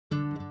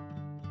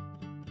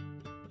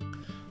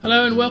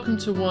Hello and welcome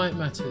to Why It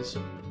Matters.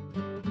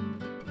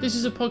 This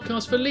is a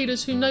podcast for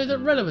leaders who know that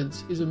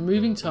relevance is a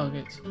moving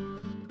target.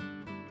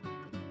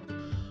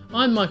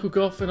 I'm Michael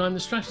Goff and I'm the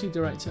Strategy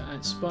Director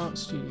at Spark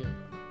Studio.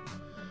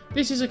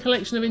 This is a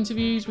collection of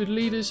interviews with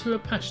leaders who are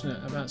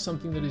passionate about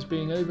something that is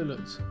being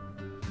overlooked.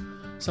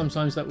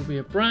 Sometimes that will be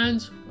a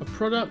brand, a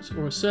product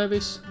or a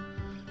service,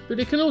 but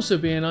it can also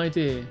be an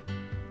idea,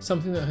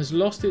 something that has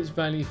lost its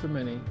value for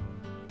many.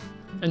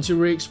 And to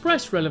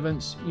re-express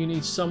relevance, you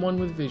need someone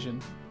with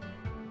vision.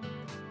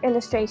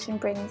 Illustration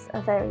brings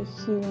a very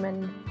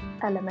human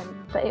element,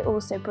 but it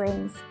also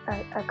brings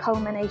a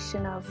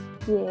culmination of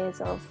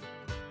years of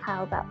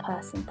how that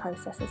person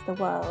processes the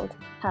world,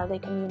 how they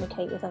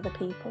communicate with other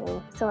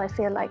people. So I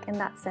feel like in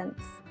that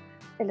sense,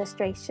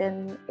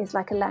 illustration is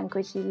like a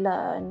language you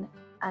learn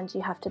and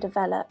you have to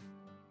develop.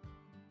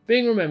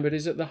 Being remembered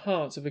is at the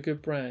heart of a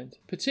good brand,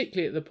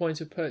 particularly at the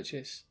point of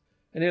purchase.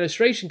 An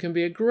illustration can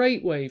be a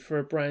great way for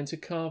a brand to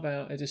carve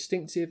out a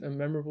distinctive and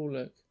memorable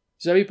look.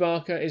 Zoe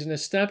Barker is an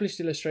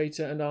established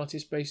illustrator and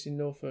artist based in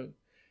Norfolk.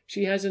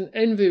 She has an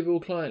enviable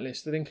client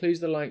list that includes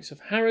the likes of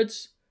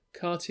Harrods,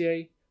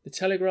 Cartier, The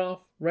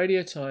Telegraph,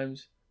 Radio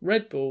Times,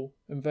 Red Bull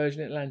and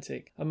Virgin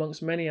Atlantic,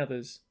 amongst many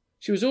others.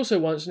 She was also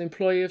once an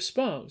employee of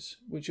Sparks,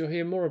 which you'll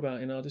hear more about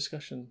in our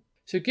discussion.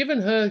 So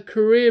given her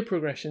career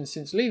progression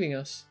since leaving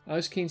us, I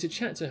was keen to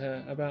chat to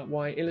her about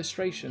why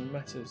illustration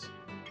matters.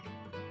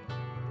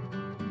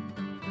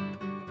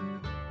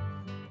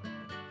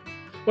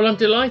 Well, I'm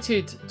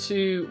delighted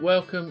to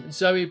welcome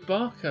Zoe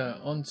Barker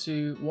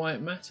onto Why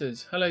It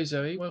Matters. Hello,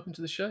 Zoe. Welcome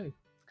to the show.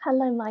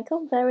 Hello,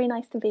 Michael. Very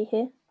nice to be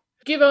here.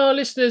 Give our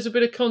listeners a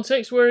bit of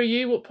context. Where are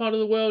you? What part of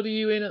the world are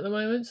you in at the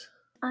moment?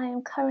 I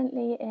am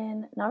currently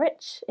in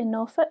Norwich, in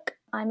Norfolk.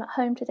 I'm at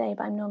home today,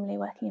 but I'm normally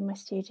working in my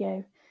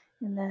studio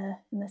in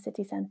the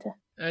city centre.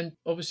 And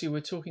obviously we're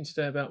talking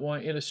today about why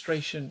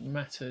illustration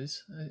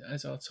matters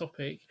as our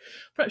topic.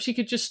 Perhaps you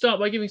could just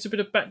start by giving us a bit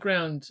of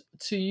background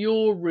to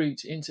your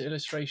route into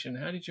illustration.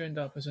 How did you end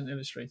up as an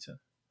illustrator?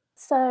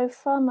 So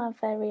from a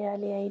very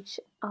early age,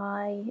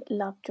 I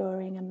loved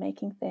drawing and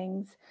making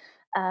things,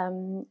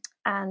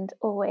 and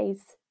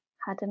always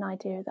had an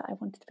idea that I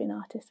wanted to be an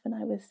artist when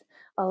I was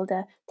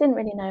older. Didn't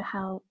really know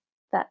how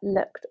that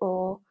looked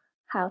or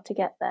how to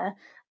get there.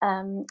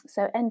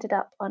 So ended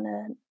up on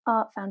an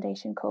art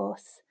foundation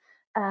course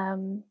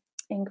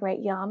in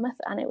Great Yarmouth,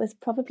 and it was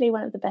probably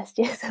one of the best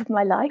years of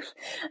my life.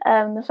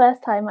 The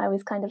first time I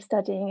was kind of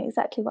studying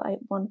exactly what I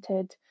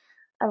wanted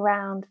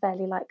around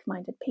fairly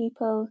like-minded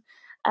people.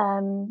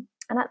 And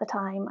at the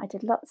time, I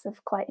did lots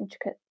of quite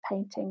intricate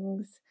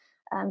paintings,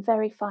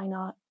 very fine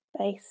art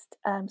based.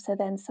 So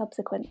then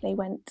subsequently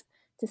went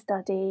to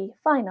study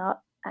fine art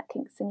at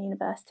Kingston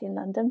University in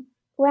London.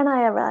 When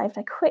I arrived,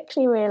 I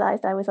quickly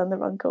realised I was on the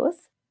wrong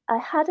course. I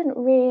hadn't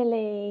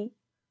really...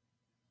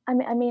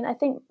 I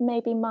think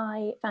maybe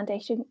my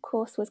foundation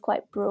course was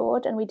quite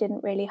broad and we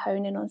didn't really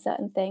hone in on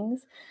certain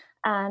things.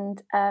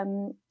 And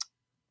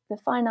the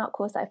fine art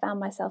course I found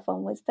myself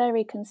on was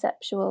very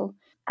conceptual,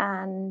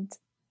 and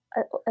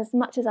as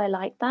much as I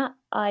liked that,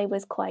 I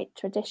was quite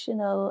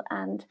traditional,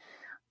 and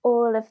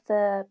all of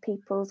the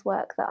people's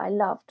work that I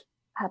loved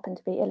happened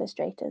to be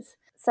illustrators.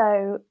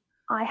 So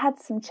I had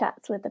some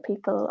chats with the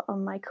people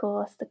on my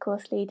course, the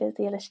course leaders,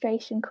 the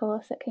illustration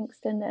course at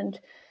Kingston, and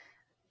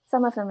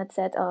some of them had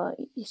said, oh,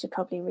 you should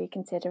probably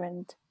reconsider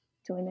and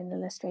join an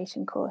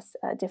illustration course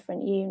at a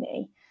different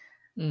uni.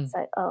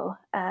 So,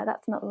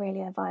 that's not really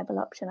a viable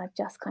option. I've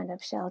just kind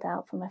of shelled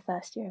out for my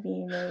first year of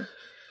uni.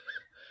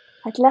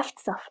 I'd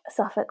left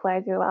Suffolk where I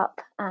grew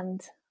up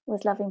and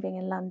was loving being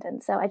in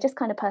London. So I just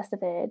kind of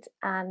persevered,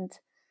 and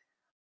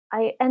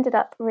I ended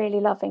up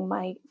really loving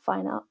my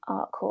fine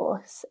art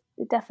course.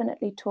 It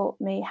definitely taught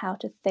me how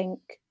to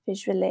think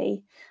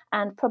visually,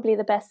 and probably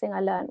the best thing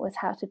I learned was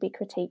how to be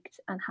critiqued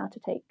and how to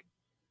take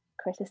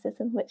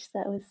criticism, which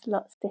there was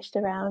lots dished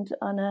around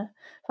on a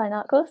fine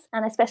art course.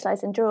 And I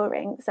specialised in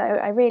drawing, so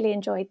I really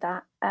enjoyed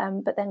that.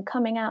 But then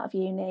coming out of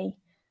uni,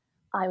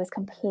 I was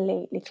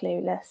completely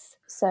clueless.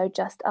 So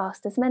just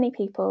asked as many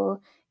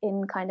people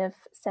in kind of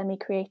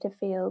semi-creative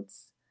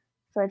fields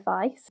for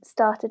advice,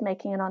 started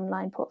making an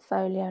online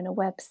portfolio and a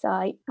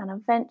website, and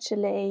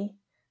eventually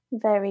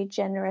very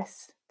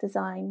generous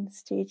design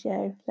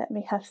studio let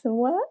me have some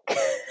work.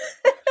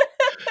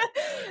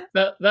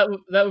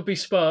 That would be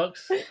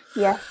Sparks.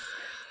 Yes,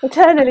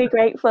 eternally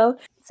grateful.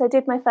 So I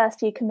did my first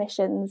few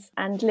commissions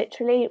and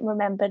literally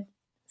remembered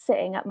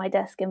sitting at my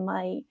desk in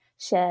my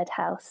shared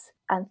house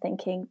and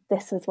thinking,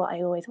 this was what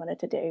I always wanted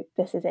to do.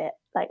 This is it.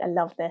 Like, I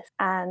love this.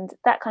 And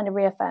that kind of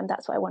reaffirmed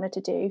that's what I wanted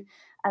to do.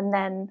 And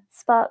then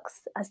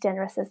Sparks, as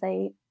generous as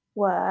they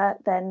were,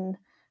 then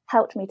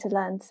helped me to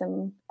learn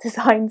some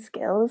design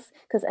skills,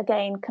 because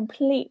again,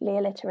 completely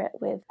illiterate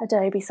with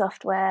Adobe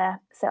software.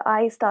 So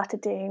I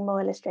started doing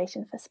more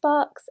illustration for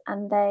Sparks,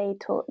 and they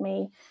taught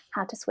me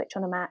how to switch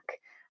on a Mac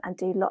and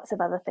do lots of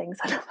other things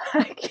on a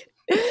Mac,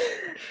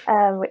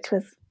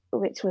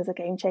 which was a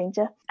game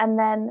changer. And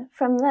then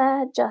from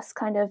there, just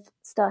kind of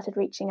started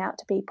reaching out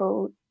to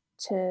people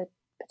to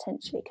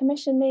potentially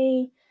commission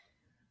me.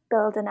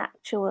 build an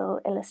actual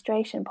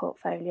illustration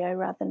portfolio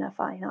rather than a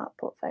fine art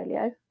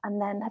portfolio, and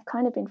then have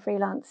kind of been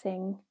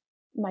freelancing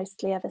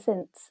mostly ever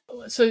since.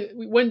 So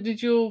when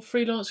did your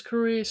freelance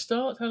career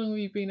start? How long have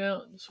you been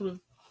out sort of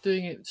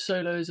doing it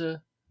solo as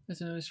an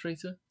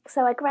illustrator?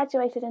 So I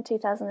graduated in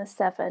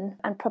 2007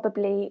 and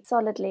probably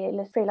solidly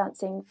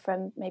freelancing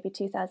from maybe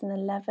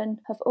 2011.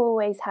 Have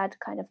always had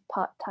kind of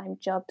part-time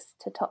jobs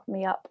to top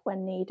me up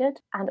when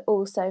needed, and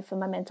also for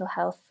my mental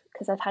health,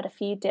 because I've had a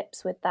few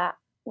dips with that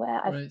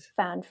where I've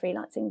found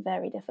freelancing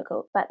very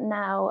difficult. But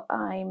now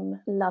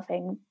I'm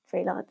loving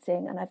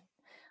freelancing, and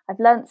I've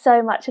learned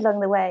so much along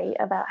the way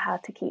about how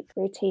to keep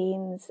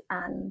routines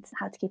and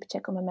how to keep a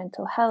check on my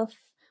mental health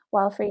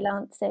while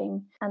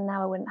freelancing, and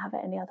now I wouldn't have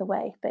it any other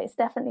way. But it's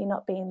definitely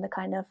not been the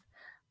kind of,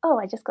 oh,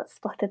 I just got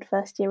spotted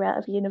first year out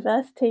of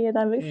university and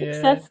I'm a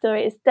success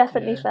story. It's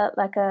definitely felt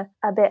like a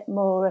bit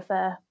more of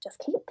a just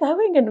keep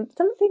going and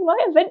something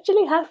might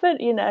eventually happen,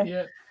 you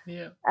know.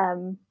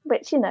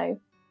 Which, you know,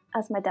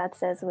 as my dad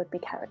says, would be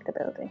character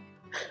building.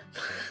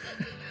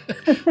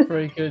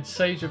 Very good.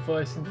 Sage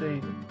advice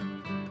indeed.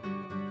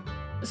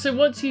 So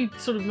once you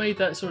sort of made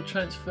that sort of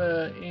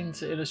transfer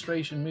into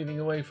illustration, moving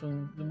away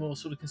from the more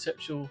sort of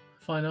conceptual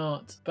fine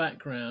art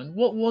background,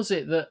 what was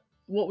the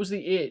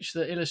itch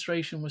that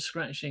illustration was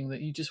scratching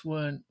that you just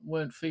weren't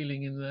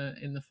feeling in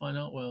the fine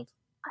art world?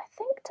 I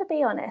think, to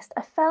be honest,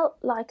 I felt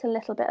like a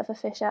little bit of a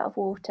fish out of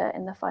water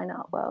in the fine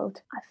art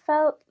world. I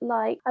felt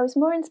like I was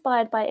more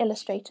inspired by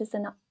illustrators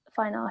than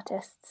fine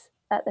artists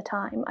at the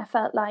time. I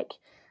felt like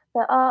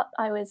the art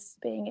I was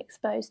being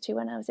exposed to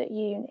when I was at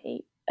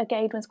uni,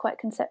 again, was quite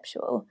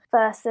conceptual,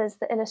 versus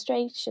the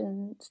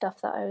illustration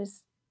stuff that I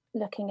was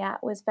looking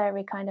at was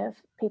very kind of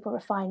people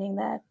refining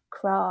their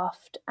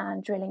craft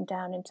and drilling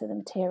down into the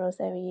materials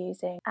they were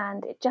using.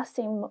 And it just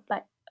seemed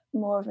like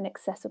more of an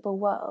accessible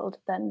world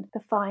than the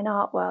fine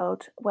art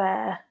world,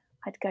 where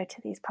I'd go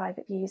to these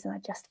private views and I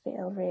just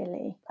feel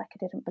really like I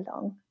didn't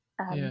belong.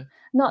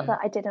 Not that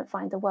I didn't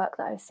find the work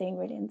that I was seeing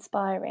really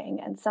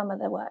inspiring, and some of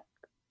the work,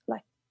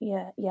 like,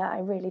 I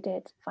really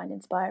did find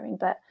inspiring,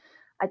 but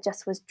I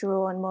just was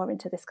drawn more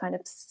into this kind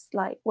of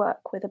slight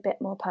work with a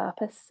bit more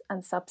purpose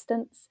and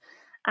substance.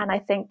 And I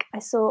think I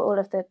saw all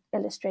of the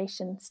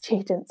illustration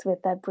students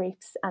with their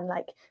briefs, and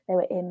like they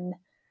were in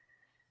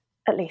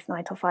at least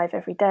 9 till 5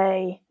 every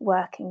day,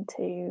 working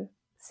to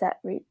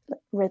set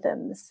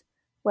rhythms,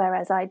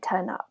 whereas I'd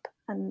turn up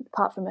and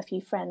apart from a few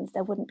friends,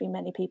 there wouldn't be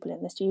many people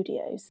in the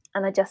studios.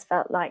 And I just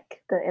felt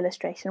like the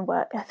illustration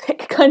work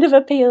ethic kind of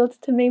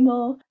appealed to me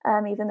more,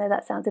 even though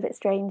that sounds a bit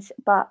strange.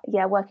 But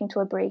yeah, working to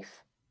a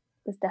brief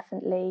was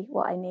definitely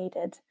what I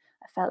needed.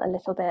 I felt a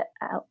little bit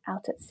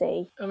out at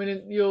sea. I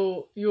mean,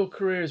 your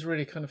career has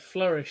really kind of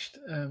flourished.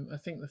 I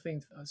think the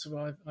thing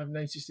I've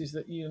noticed is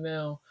that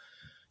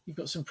you've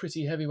got some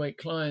pretty heavyweight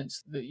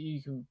clients that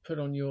you can put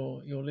on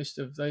your list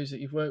of those that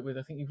you've worked with.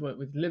 I think you've worked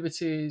with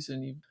Liberties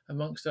and you,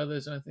 amongst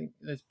others, and I think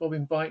there's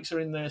Bobbin Bikes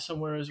are in there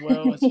somewhere as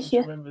well. I seem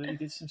to remember that you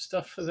did some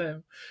stuff for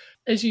them.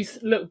 As you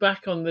look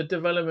back on the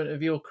development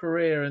of your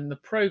career and the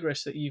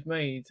progress that you've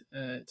made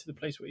to the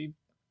place where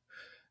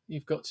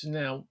you've got to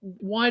now,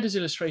 why does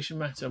illustration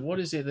matter? What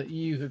is it that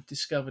you have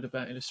discovered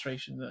about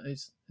illustration that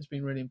has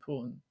been really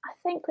important? I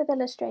think with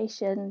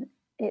illustration,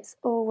 it's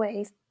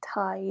always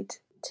tied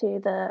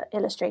to the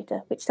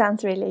illustrator, which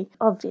sounds really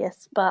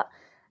obvious, but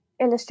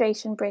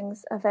illustration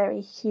brings a very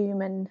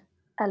human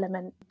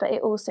element, but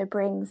it also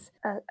brings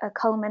a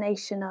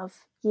culmination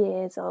of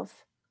years of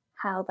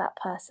how that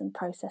person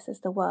processes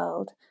the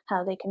world,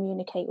 how they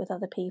communicate with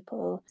other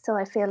people. So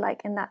I feel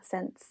like in that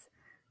sense,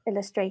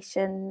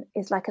 illustration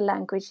is like a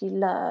language you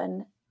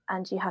learn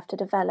and you have to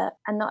develop,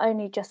 and not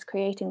only just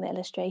creating the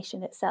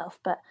illustration itself,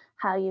 but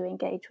how you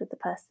engage with the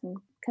person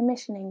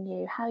commissioning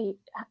you,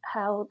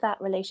 how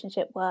that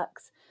relationship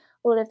works,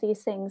 all of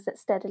these things that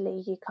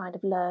steadily you kind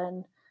of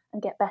learn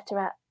and get better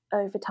at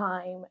over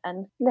time.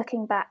 And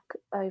looking back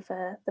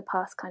over the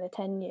past kind of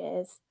 10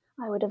 years,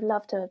 I would have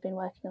loved to have been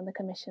working on the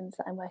commissions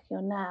that I'm working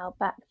on now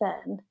back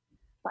then,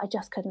 but I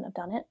just couldn't have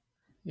done it.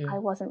 I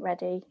wasn't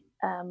ready.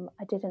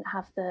 I didn't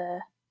have the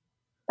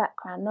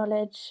background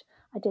knowledge.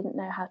 I didn't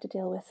know how to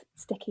deal with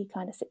sticky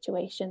kind of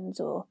situations,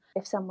 or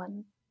if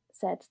someone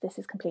said this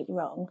is completely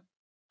wrong,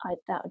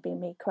 that would be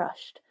me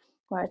crushed.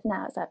 Whereas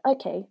now it's like,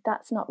 okay,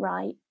 that's not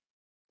right.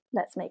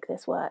 Let's make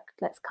this work.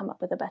 Let's come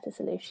up with a better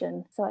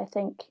solution. So I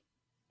think,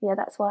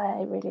 that's why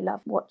I really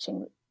love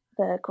watching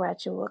the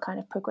gradual kind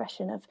of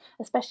progression of,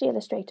 especially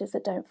illustrators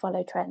that don't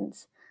follow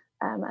trends,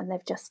 and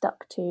they've just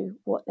stuck to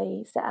what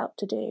they set out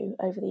to do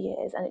over the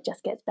years, and it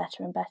just gets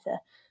better and better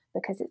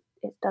because it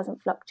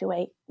doesn't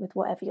fluctuate with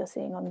whatever you're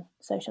seeing on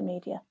social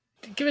media.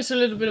 Give us a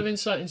little bit of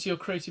insight into your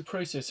creative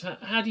process.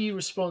 How do you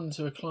respond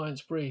to a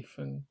client's brief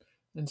and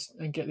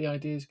get the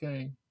ideas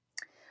going?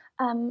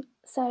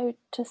 So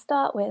to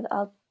start with,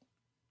 I'll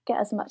get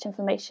as much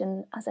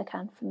information as I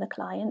can from the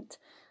client,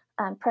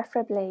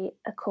 preferably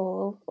a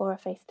call or a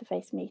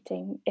face-to-face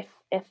meeting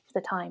if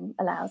the time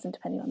allows and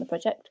depending on the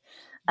project.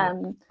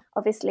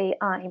 Obviously,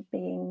 I'm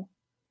being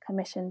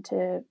commissioned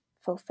to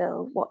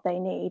fulfill what they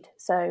need.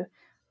 So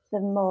the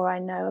more I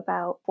know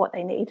about what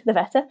they need, the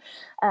better.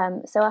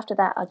 So after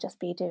that, I'll just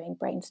be doing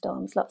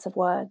brainstorms, lots of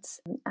words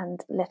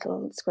and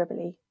little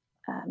scribbly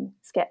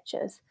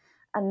sketches,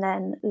 and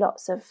then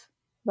lots of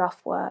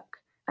rough work.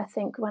 I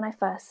think when I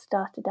first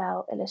started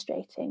out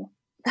illustrating,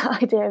 the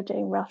idea of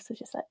doing roughs was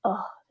just like,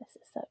 oh, this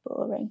is so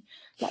boring.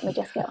 Let me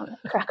just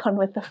crack on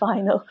with the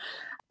final.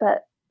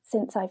 But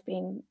since I've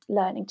been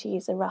learning to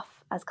use a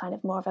rough as kind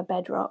of more of a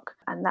bedrock,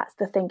 and that's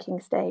the thinking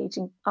stage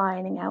and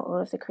ironing out all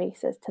of the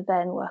creases to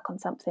then work on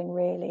something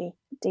really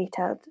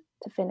detailed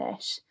to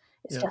finish,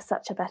 it's just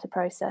such a better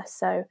process.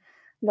 So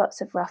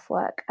lots of rough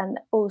work, and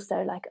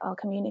also like I'll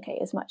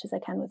communicate as much as I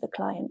can with the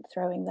client,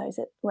 throwing those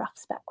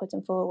roughs backwards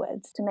and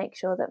forwards to make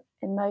sure that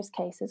in most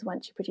cases,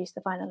 once you produce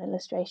the final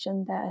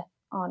illustration, there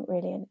aren't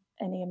really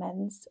any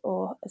amends,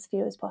 or as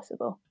few as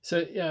possible.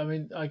 So yeah, I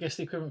mean, I guess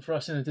the equivalent for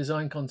us in a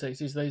design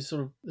context is the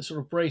sort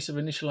of brace of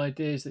initial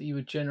ideas that you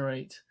would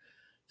generate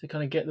to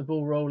kind of get the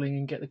ball rolling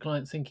and get the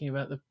client thinking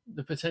about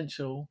the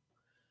potential,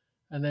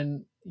 and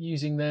then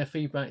using their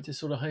feedback to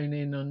sort of hone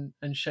in on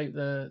and shape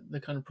the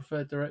kind of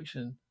preferred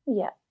direction.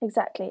 Yeah,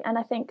 exactly. And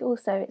I think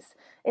also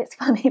it's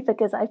funny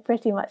because I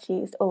pretty much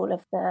used all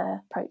of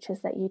the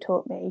approaches that you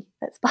taught me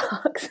at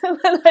Sparks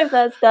when I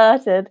first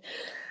started.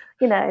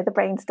 You know, the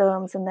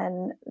brainstorms and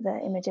then the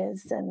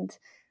images, and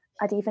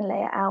I'd even lay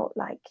it out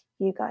like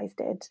you guys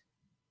did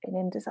in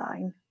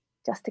InDesign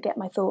just to get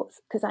my thoughts,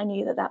 because I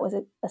knew that was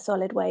a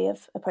solid way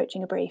of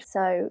approaching a brief.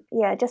 So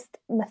yeah, just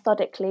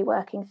methodically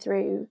working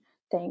through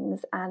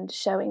things and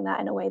showing that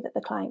in a way that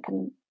the client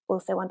can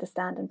also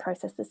understand and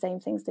process the same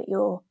things that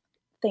you're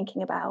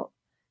thinking about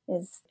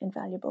is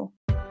invaluable.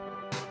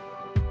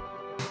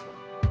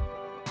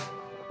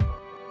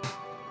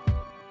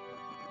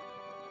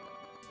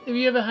 Have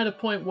you ever had a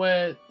point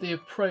where the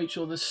approach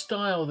or the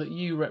style that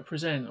you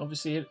represent,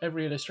 obviously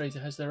every illustrator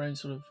has their own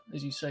sort of,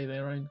 as you say,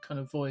 their own kind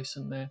of voice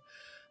and the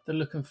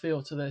look and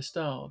feel to their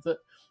style, that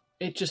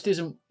it just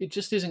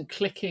isn't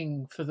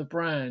clicking for the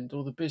brand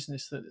or the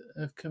business that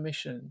have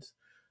commissioned?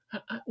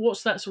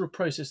 What's that sort of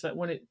process, that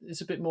when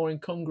it's a bit more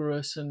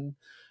incongruous and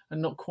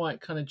not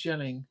quite kind of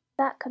gelling?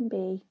 That can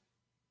be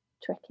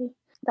tricky.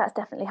 That's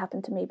definitely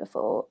happened to me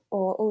before.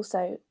 Or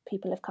also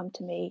people have come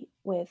to me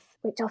with,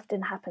 which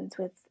often happens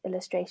with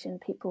illustration,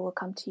 people will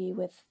come to you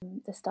with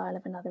the style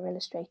of another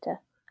illustrator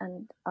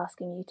and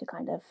asking you to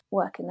kind of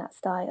work in that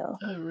style.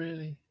 Oh,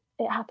 really?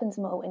 It happens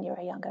more when you're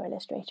a younger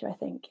illustrator, I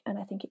think. And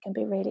I think it can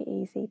be really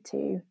easy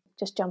to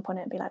just jump on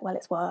it and be like, well,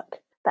 it's work.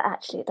 But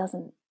actually it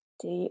doesn't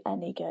do you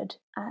any good.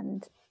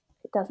 And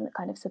it doesn't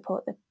kind of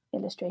support the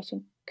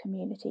illustration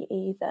community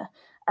either.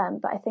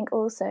 But I think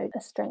also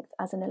a strength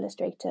as an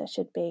illustrator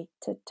should be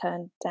to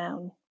turn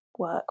down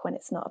work when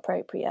it's not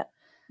appropriate.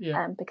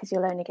 Yeah. Because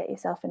you'll only get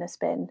yourself in a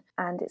spin,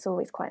 and it's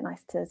always quite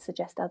nice to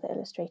suggest other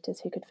illustrators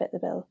who could fit the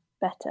bill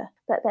better.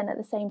 But then at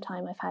the same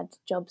time, I've had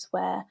jobs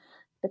where,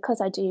 because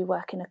I do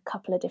work in a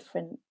couple of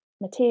different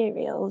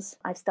materials,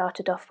 I've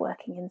started off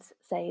working in,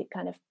 say,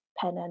 kind of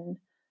pen and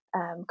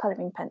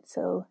colouring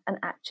pencil, and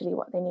actually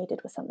what they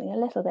needed was something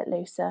a little bit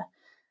looser,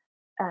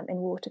 in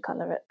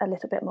watercolor, a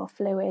little bit more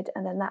fluid,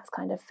 and then that's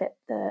kind of fit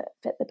the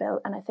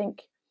bill. And I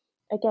think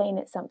again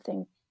it's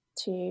something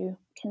to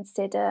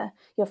consider,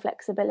 your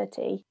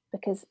flexibility,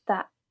 because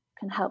that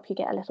can help you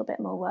get a little bit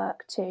more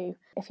work too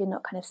if you're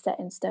not kind of set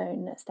in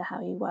stone as to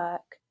how you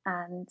work.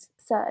 And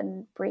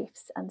certain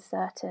briefs and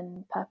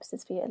certain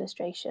purposes for your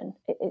illustration,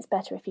 it's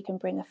better if you can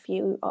bring a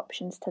few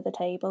options to the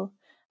table,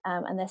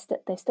 and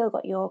they've still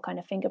got your kind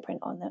of fingerprint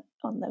on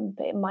them,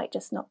 but it might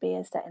just not be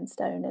as set in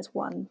stone as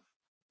one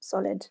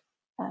solid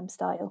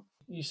style.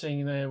 You're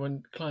saying there,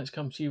 when clients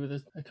come to you with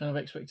a kind of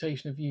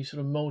expectation of you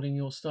sort of molding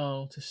your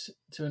style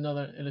to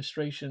another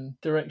illustration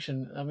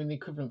direction. I mean, the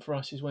equivalent for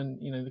us is when,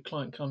 you know, the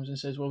client comes and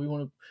says, well, we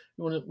want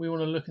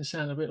to look and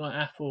sound a bit like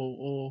Apple,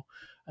 or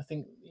I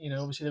think, you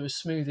know, obviously there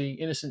was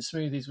Innocent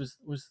Smoothies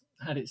was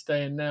had its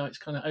day, and now it's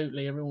kind of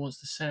Oatly. Everyone wants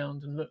to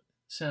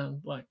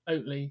sound like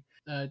Oatly,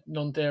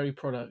 non-dairy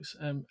products.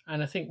 And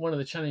I think one of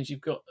the challenges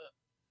you've got,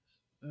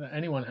 that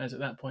anyone has at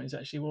that point, is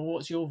actually, well,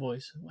 what's your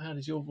voice? How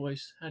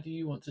do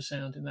you want to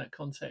sound in that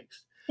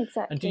context?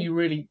 Exactly. And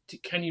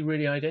can you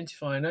really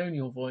identify and own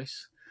your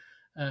voice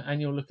and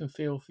your look and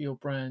feel for your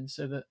brand,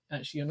 so that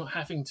actually you're not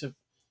having to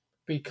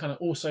be kind of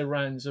also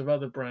rans of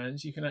other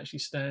brands? You can actually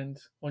stand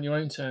on your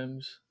own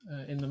terms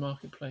in the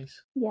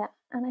marketplace. Yeah,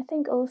 and I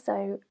think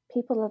also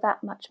people are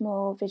that much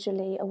more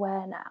visually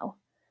aware now.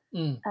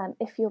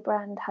 If your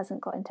brand hasn't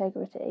got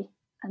integrity,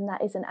 and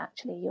that isn't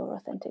actually your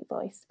authentic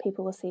voice,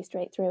 people will see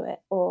straight through it.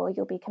 Or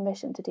you'll be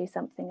commissioned to do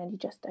something and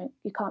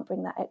you can't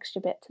bring that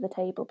extra bit to the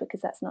table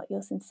because that's not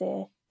your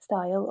sincere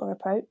style or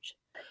approach.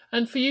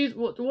 And for you,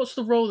 what's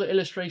the role that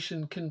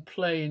illustration can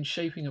play in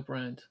shaping a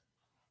brand?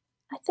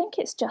 I think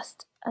it's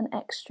just an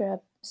extra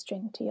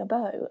string to your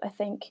bow. I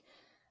think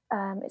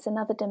it's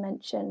another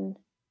dimension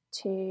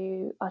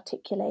to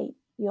articulate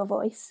your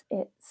voice.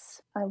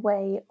 It's a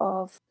way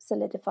of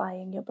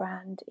solidifying your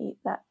brand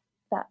that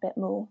bit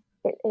more.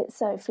 It's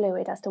so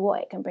fluid as to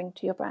what it can bring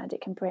to your brand. It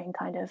can bring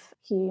kind of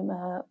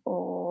humour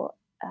or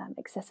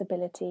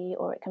accessibility,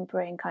 or it can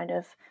bring kind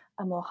of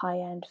a more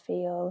high-end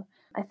feel.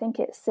 I think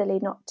it's silly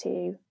not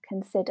to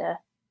consider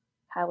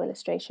how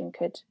illustration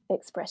could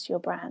express your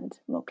brand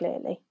more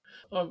clearly.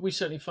 We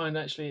certainly find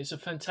actually it's a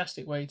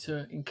fantastic way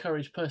to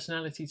encourage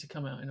personality to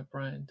come out in a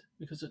brand,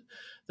 because at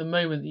the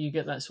moment that you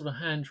get that sort of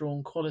hand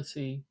drawn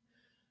quality,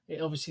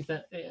 it obviously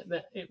that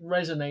it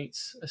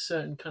resonates a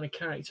certain kind of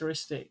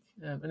characteristic,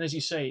 and as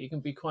you say, it can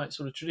be quite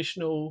sort of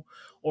traditional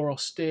or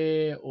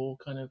austere or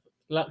kind of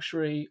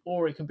luxury,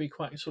 or it can be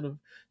quite sort of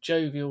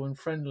jovial and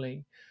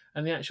friendly,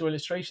 and the actual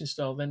illustration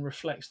style then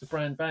reflects the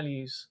brand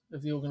values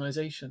of the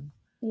organization.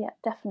 Yeah,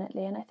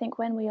 definitely. And I think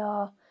when we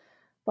are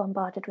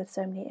bombarded with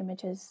so many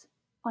images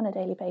on a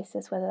daily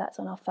basis, whether that's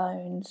on our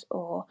phones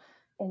or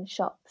in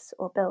shops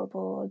or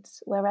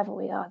billboards, wherever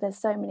we are, there's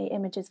so many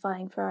images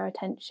vying for our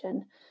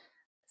attention.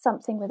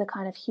 Something with a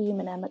kind of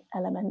human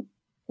element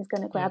is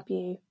going to Yeah. grab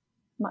you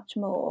much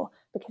more,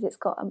 because it's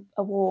got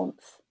a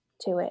warmth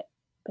to it,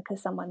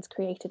 because someone's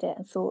created it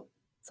and thought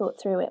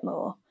through it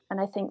more. And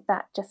I think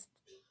that just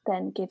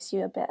then gives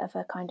you a bit of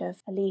a kind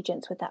of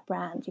allegiance with that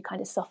brand. You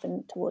kind of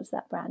soften towards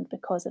that brand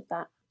because of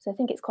that. So I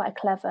think it's quite a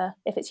clever,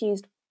 if it's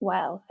used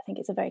well, I think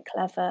it's a very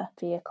clever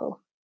vehicle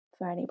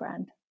for any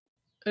brand.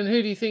 And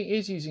who do you think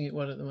is using it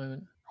well at the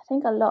moment? I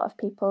think a lot of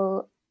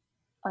people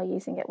are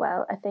using it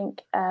well. I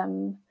think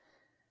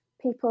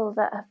people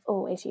that have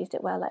always used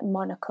it well, like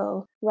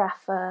Monocle,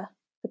 Rafa,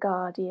 The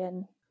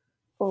Guardian,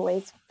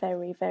 always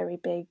very, very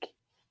big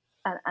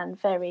and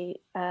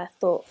very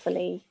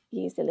thoughtfully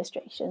used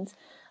illustrations.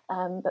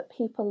 But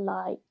people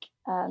like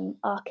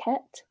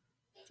Arquette,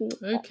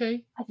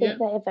 Okay, I yeah. think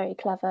they're very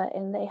clever,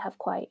 and they have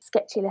quite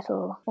sketchy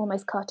little,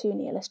 almost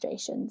cartoony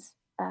illustrations.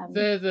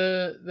 They're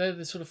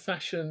the sort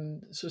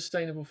of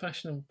sustainable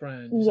fashion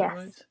brand, is that Yes,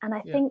 right? and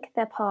I Yeah. think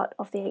they're part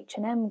of the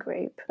H&M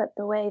group, but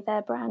the way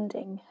their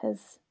branding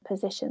has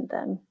positioned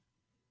them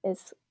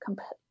is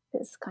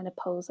is kind of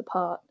poles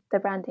apart. Their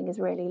branding is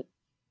really,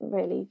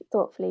 really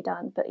thoughtfully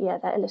done, but yeah,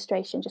 their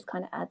illustration just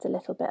kind of adds a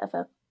little bit of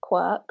a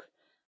quirk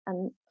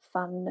and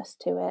funness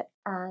to it.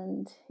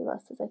 And who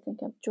else does I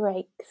think of?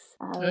 Drake's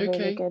are a really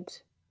Okay. good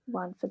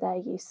one for their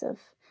use of.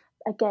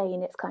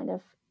 Again, it's kind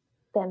of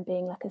them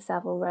being like a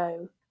Savile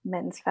Row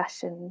men's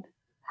fashion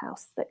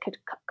house that could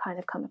kind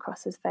of come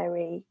across as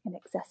very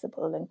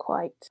inaccessible and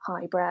quite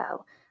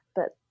highbrow,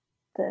 but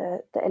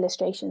the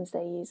illustrations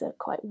they use are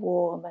quite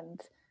warm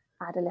and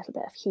add a little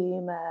bit of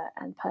humour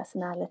and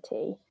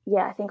personality.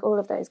 Yeah, I think all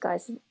of those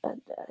guys are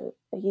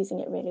using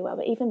it really well.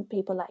 But even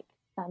people like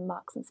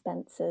Marks and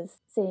Spencer's,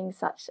 seeing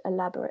such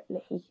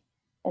elaborately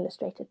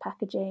illustrated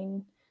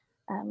packaging,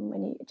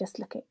 when you just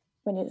look at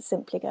when you're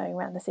simply going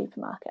around the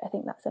supermarket, I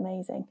think that's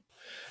amazing.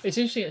 It's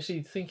interesting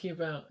actually thinking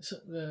about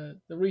the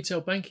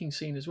retail banking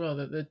scene as well.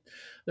 That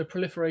the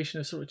proliferation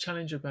of sort of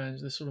challenger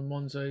brands, the sort of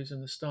Monzos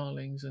and the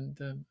Starlings and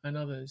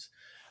others,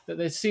 that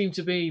there seemed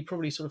to be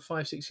probably sort of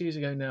 5-6 years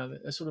ago now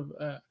that a sort of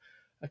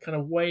a kind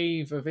of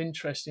wave of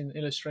interest in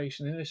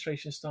illustration.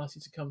 Illustration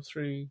started to come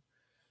through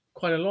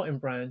quite a lot in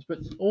brands, but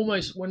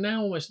almost we're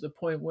now almost at the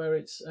point where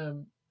it's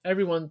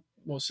everyone,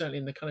 well certainly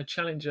in the kind of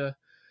challenger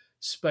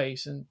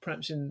space and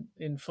perhaps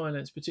in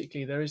finance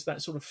particularly, there is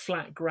that sort of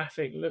flat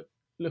graphic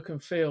look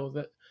and feel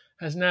that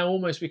has now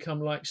almost become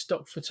like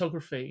stock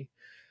photography,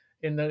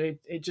 in that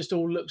it just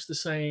all looks the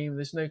same.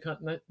 There's no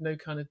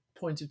kind of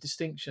point of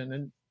distinction,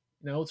 and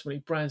ultimately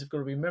brands have got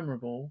to be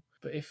memorable,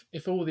 but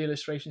if all the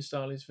illustration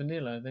style is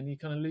vanilla, then you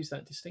kind of lose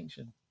that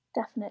distinction.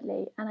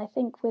 Definitely. And I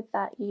think with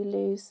that, you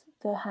lose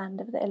the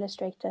hand of the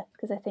illustrator,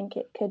 because I think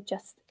it could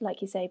just,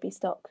 like you say, be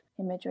stock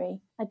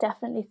imagery. I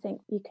definitely think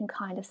you can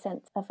kind of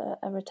sense of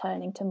a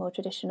returning to more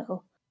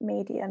traditional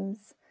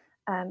mediums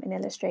in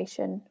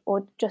illustration,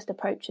 or just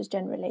approaches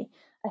generally.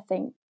 I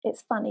think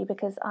it's funny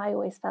because I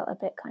always felt a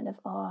bit kind of,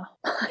 oh,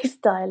 my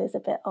style is a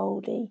bit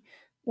oldie.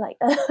 Like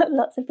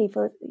lots of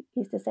people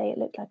used to say it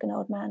looked like an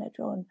old man had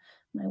drawn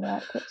my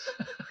work, which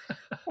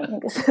I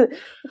think is the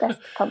best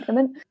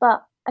compliment.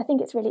 But I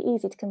think it's really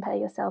easy to compare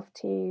yourself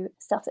to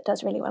stuff that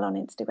does really well on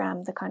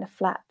Instagram, the kind of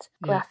flat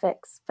Yeah.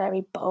 graphics,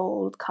 very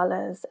bold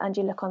colours, and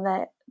you look on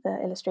the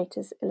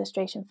illustrator's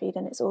illustration feed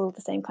and it's all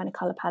the same kind of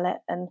colour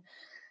palette and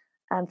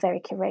very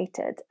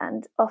curated.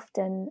 And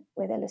often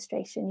with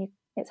illustration,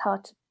 it's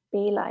hard to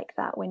be like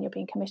that when you're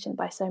being commissioned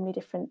by so many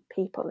different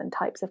people and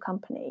types of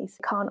companies.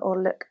 It can't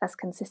all look as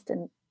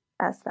consistent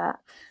as that.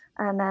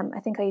 And I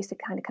think I used to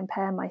kind of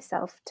compare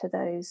myself to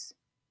those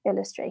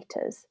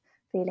illustrators,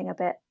 feeling a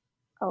bit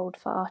old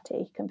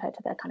farty compared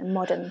to their kind of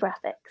modern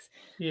graphics.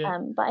 Yeah.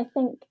 But I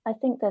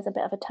think there's a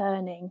bit of a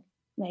turning.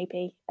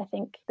 Maybe I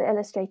think the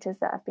illustrators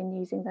that have been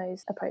using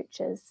those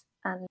approaches,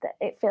 and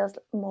it feels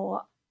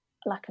more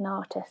like an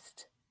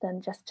artist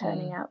than just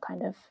churning out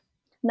kind of.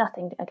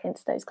 Nothing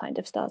against those kind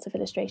of styles of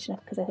illustration,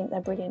 because I think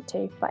they're brilliant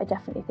too. But I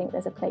definitely think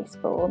there's a place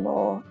for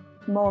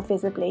more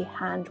visibly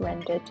hand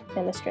rendered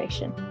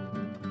illustration.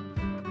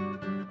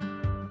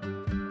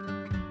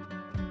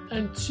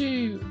 And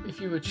two, if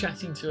you were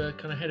chatting to a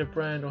kind of head of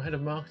brand or head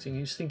of marketing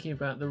who's thinking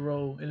about the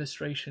role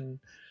illustration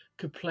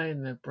could play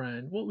in their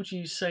brand, what would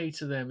you say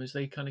to them as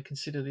they kind of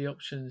consider the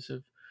options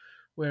of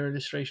where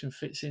illustration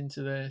fits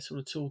into their sort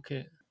of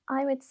toolkit?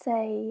 I would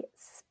say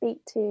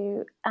speak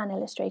to an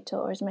illustrator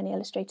or as many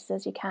illustrators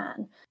as you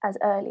can, as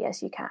early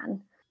as you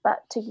can,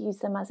 but to use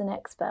them as an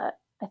expert.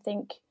 I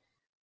think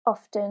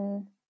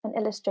often an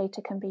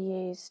illustrator can be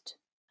used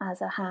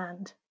as a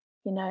hand,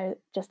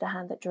 just a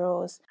hand that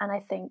draws. And I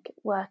think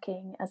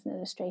working as an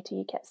illustrator,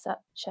 you get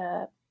such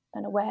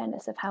an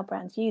awareness of how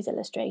brands use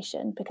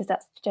illustration, because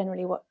that's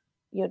generally what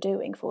you're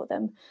doing for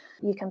them.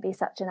 You can be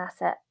such an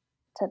asset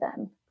to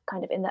them,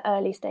 kind of in the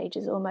early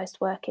stages, almost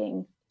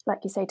working, like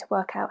you say, to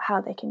work out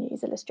how they can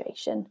use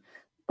illustration.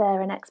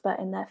 They're an expert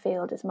in their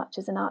field as much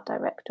as an art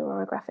director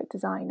or a graphic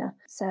designer.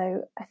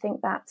 So I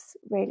think that's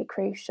really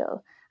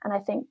crucial. And I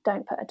think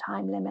don't put a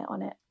time limit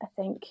on it. I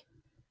think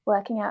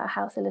working out a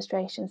house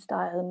illustration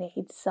style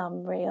needs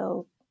some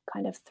real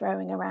kind of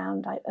throwing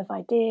around of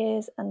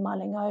ideas and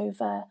mulling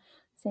over,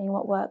 seeing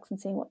what works and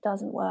seeing what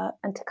doesn't work.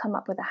 And to come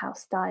up with a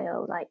house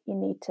style, like, you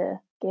need to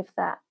give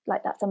that,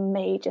 like, that's a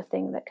major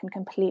thing that can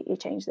completely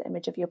change the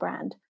image of your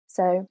brand.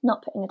 So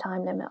not putting a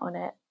time limit on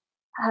it,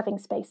 having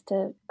space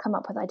to come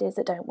up with ideas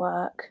that don't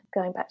work,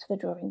 going back to the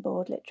drawing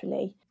board,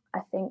 literally.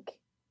 I think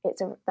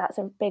that's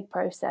a big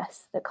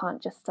process that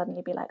can't just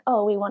suddenly be like,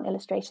 oh, we want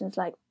illustrations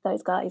like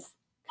those guys.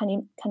 Can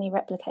you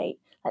replicate?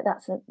 Like,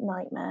 that's a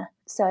nightmare.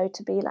 So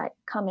to be like,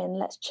 come in,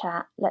 let's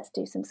chat, let's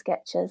do some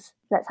sketches,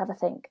 let's have a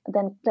think,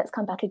 then let's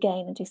come back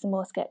again and do some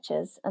more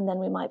sketches, and then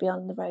we might be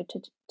on the road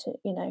to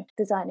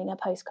designing a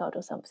postcard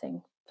or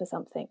something for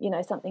something,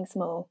 something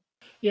small.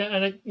 Yeah,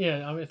 and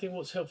I think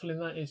what's helpful in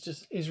that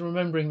is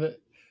remembering that,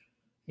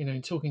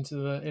 talking to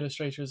the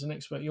illustrator as an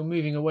expert, you're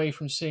moving away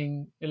from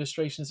seeing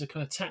illustration as a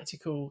kind of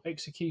tactical,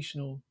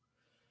 executional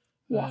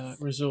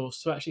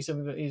resource to actually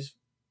something that is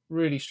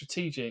really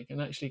strategic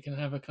and actually can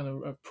have a kind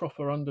of a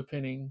proper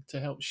underpinning to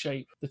help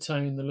shape the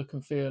tone, the look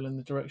and feel, and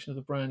the direction of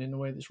the brand in a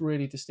way that's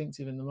really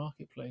distinctive in the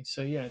marketplace.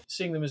 So yeah,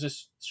 seeing them as a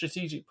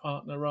strategic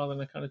partner rather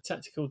than a kind of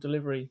tactical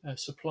delivery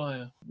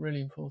supplier,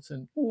 really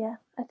important. Yeah,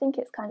 I think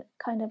it's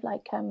kind of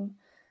like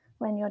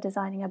when you're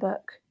designing a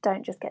book,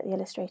 don't just get the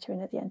illustrator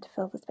in at the end to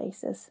fill the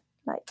spaces.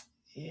 Like,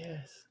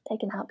 yes, they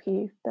can help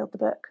you build the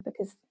book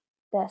because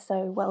they're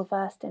so well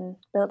versed in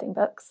building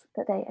books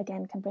that they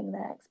again can bring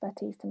their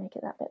expertise to make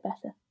it that bit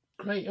better.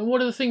 Great. And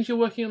what are the things you're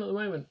working on at the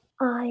moment?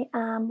 I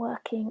am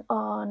working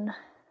on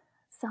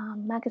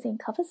some magazine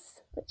covers,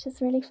 which is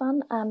really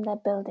fun. They're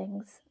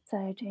buildings,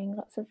 so doing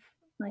lots of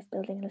nice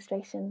building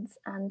illustrations,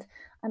 and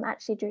I'm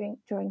actually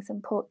drawing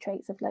some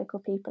portraits of local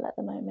people at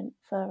the moment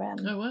for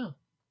Oh wow,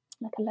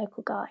 like a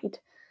local guide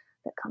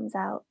that comes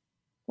out.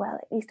 Well,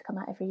 it used to come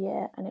out every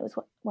year, and it was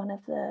one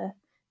of the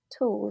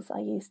tools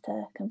I used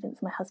to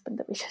convince my husband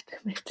that we should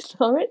move to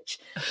Norwich.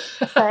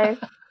 So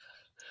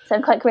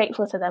I'm quite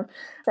grateful to them.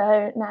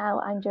 So now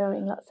I'm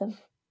drawing lots of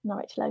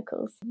Norwich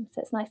locals. So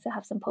it's nice to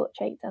have some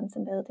portraits and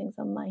some buildings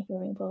on my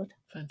drawing board.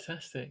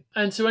 fantastic.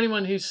 And to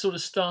anyone who's sort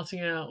of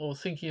starting out or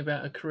thinking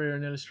about a career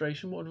in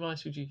illustration, what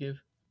advice would you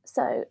give?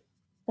 So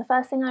the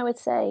first thing I would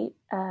say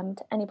to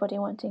anybody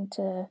wanting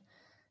to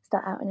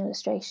start out in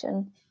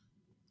illustration,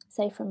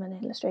 say from an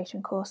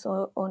illustration course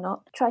or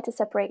not, try to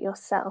separate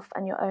yourself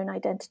and your own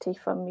identity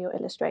from your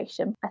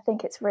illustration. I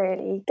think it's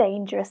really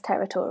dangerous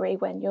territory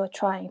when you're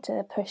trying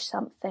to push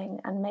something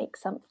and make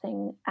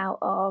something out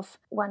of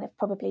one of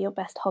probably your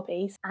best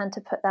hobbies, and to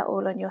put that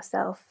all on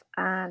yourself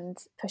and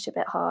push a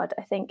bit hard.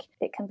 I think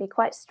it can be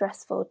quite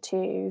stressful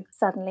to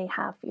suddenly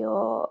have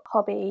your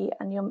hobby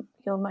and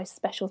your most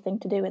special thing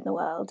to do in the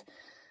world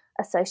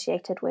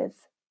associated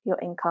with your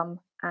income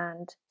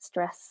and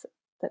stress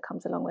that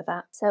comes along with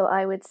that. So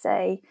I would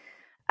say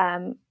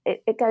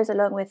it goes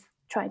along with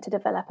trying to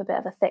develop a bit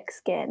of a thick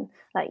skin.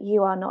 Like,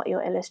 you are not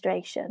your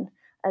illustration,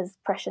 as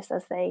precious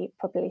as they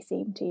probably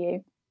seem to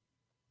you.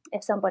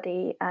 If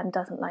somebody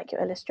doesn't like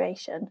your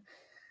illustration,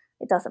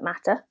 it doesn't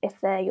matter. If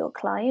they're your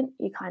client,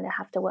 you kind of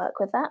have to work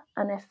with that.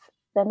 And if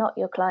they're not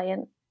your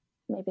client,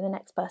 maybe the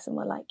next person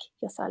will like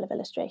your style of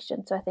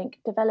illustration. So I think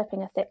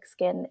developing a thick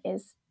skin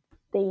is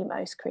the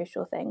most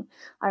crucial thing.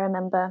 I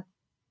remember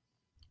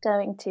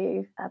going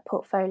to a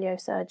portfolio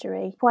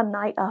surgery one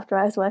night after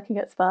I was working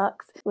at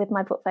Sparks with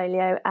my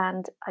portfolio,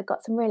 and I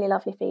got some really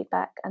lovely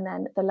feedback. And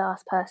then the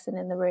last person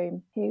in the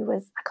room, who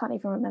was, I can't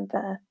even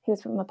remember, he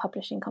was from a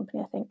publishing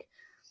company, I think,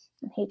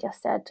 and he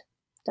just said,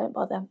 don't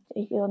bother,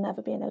 you'll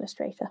never be an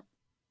illustrator.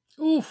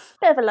 Oof.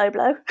 Bit of a low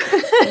blow.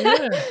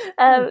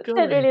 Yeah.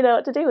 Didn't really know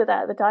what to do with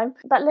that at the time.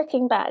 But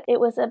looking back,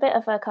 it was a bit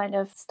of a kind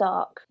of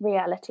stark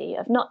reality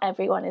of not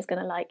everyone is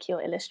going to like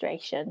your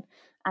illustration.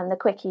 And the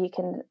quicker you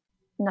can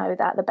know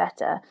that, the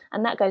better.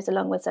 And that goes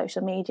along with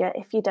social media.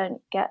 If you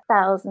don't get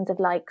thousands of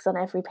likes on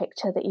every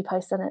picture that you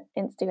post on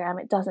Instagram,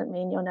 it doesn't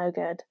mean you're no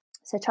good.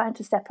 So trying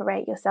to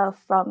separate yourself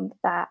from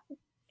that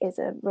is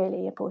a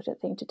really important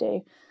thing to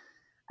do.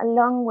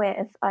 Along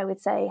with, I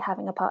would say,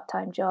 having a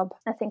part-time job.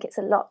 I think it's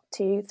a lot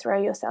to throw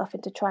yourself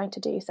into trying to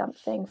do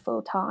something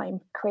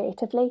full-time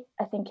creatively.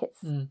 I think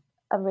it's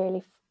a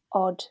really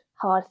odd,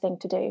 hard thing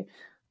to do.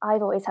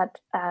 I've always had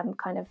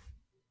kind of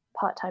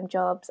part-time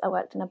jobs. I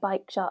worked in a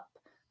bike shop.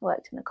 I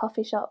worked in a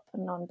coffee shop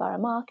and on Borough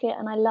Market,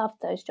 and I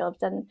loved those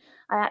jobs. And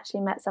I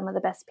actually met some of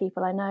the best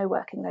people I know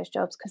working those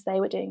jobs because they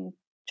were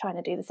trying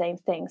to do the same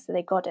thing, so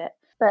they got it.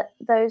 But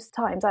those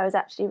times I was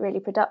actually really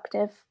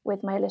productive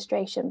with my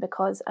illustration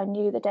because I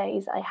knew the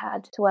days I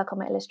had to work on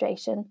my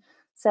illustration.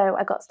 So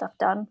I got stuff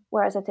done.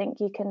 Whereas I think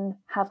you can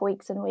have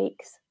weeks and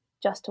weeks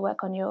just to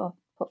work on your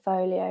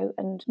portfolio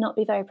and not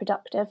be very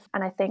productive.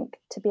 And I think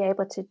to be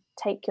able to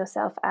take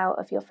yourself out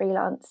of your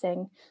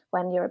freelancing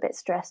when you're a bit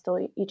stressed or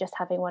you're just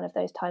having one of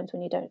those times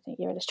when you don't think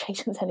your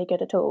illustration's any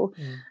good at all,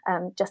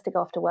 just to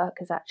go off to work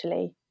is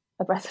actually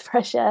a breath of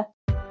fresh air.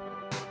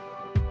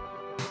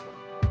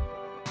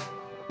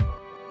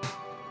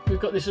 We've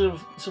got this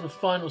sort of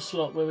final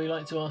slot where we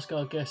like to ask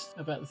our guests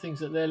about the things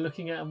that they're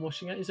looking at and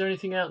watching at. Is there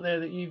anything out there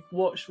that you've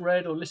watched,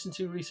 read, or listened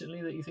to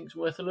recently that you think's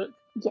worth a look?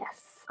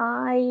 Yes,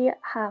 I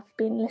have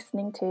been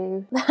listening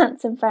to the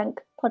Hans and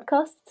Frank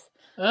podcasts.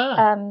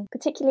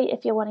 Particularly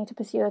if you're wanting to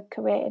pursue a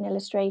career in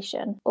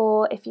illustration,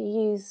 or if you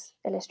use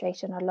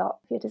illustration a lot,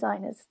 if you're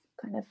designers,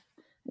 kind of,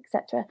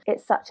 etc.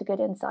 It's such a good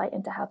insight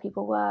into how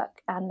people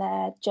work and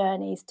their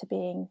journeys to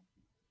being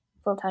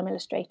full-time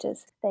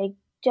illustrators. They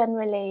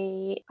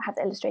generally have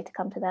the illustrator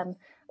come to them,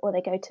 or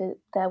they go to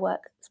their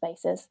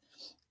workspaces,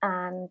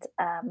 and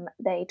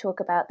they talk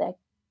about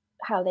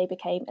how they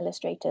became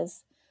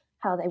illustrators,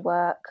 how they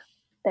work,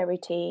 their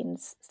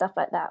routines, stuff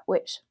like that,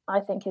 which I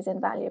think is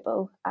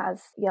invaluable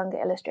as younger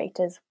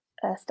illustrators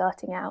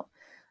starting out.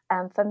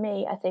 For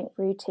me, I think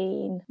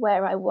routine,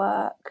 where I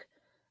work,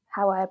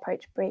 how I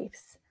approach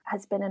briefs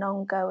has been an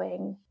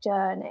ongoing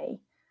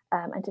journey,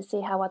 and to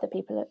see how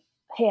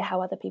hear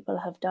how other people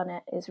have done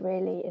it is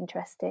really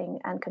interesting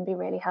and can be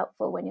really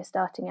helpful when you're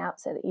starting out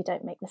so that you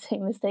don't make the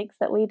same mistakes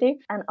that we do.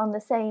 And on the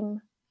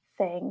same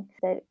thing,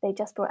 they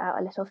just brought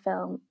out a little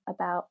film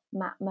about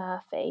Matt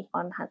Murphy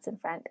on Hans and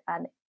Frank,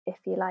 and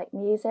if you like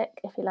music,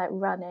 if you like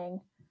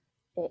running,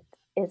 it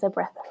is a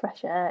breath of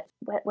fresh air.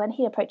 When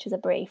he approaches a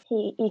brief,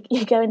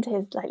 you go into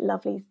his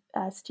lovely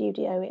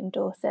studio in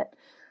Dorset,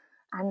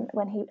 and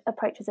when he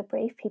approaches a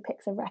brief, he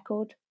picks a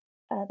record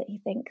that he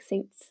thinks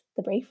suits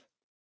the brief,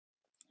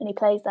 and he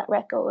plays that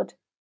record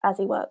as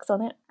he works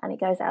on it, and he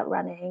goes out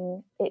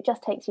running. It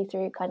just takes you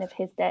through kind of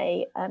his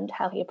day and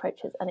how he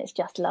approaches, and it's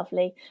just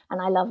lovely. And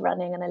I love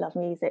running and I love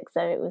music, so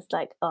it was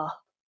like,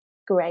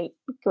 great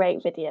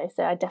video.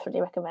 So I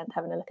definitely recommend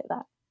having a look at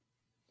that.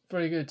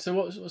 Very good. So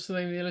what's the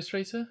name of the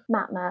illustrator?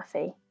 Matt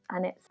Murphy,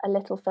 and it's a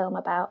little film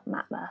about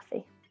Matt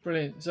Murphy.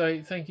 Brilliant.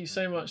 Zoe, thank you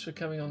so much for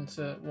coming on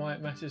to Why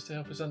It Matters to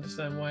help us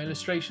understand why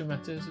illustration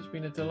matters. It's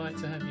been a delight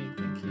to have you.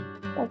 Thank you.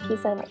 Thank you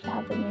so much for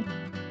having me.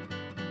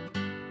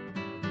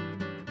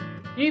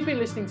 You've been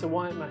listening to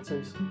Why It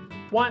Matters.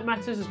 Why It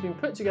Matters has been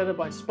put together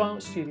by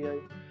Sparks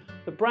Studio,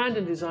 the brand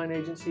and design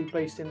agency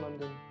based in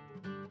London.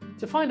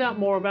 To find out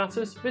more about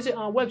us, visit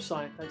our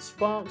website at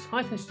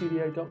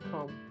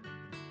sparks-studio.com.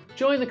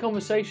 Join the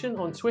conversation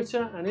on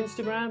Twitter and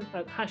Instagram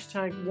at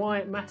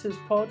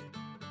 #WhyItMattersPod,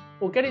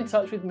 or get in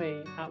touch with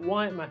me at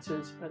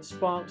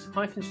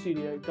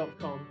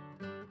whyitmatters@sparks-studio.com.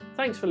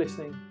 Thanks for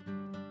listening.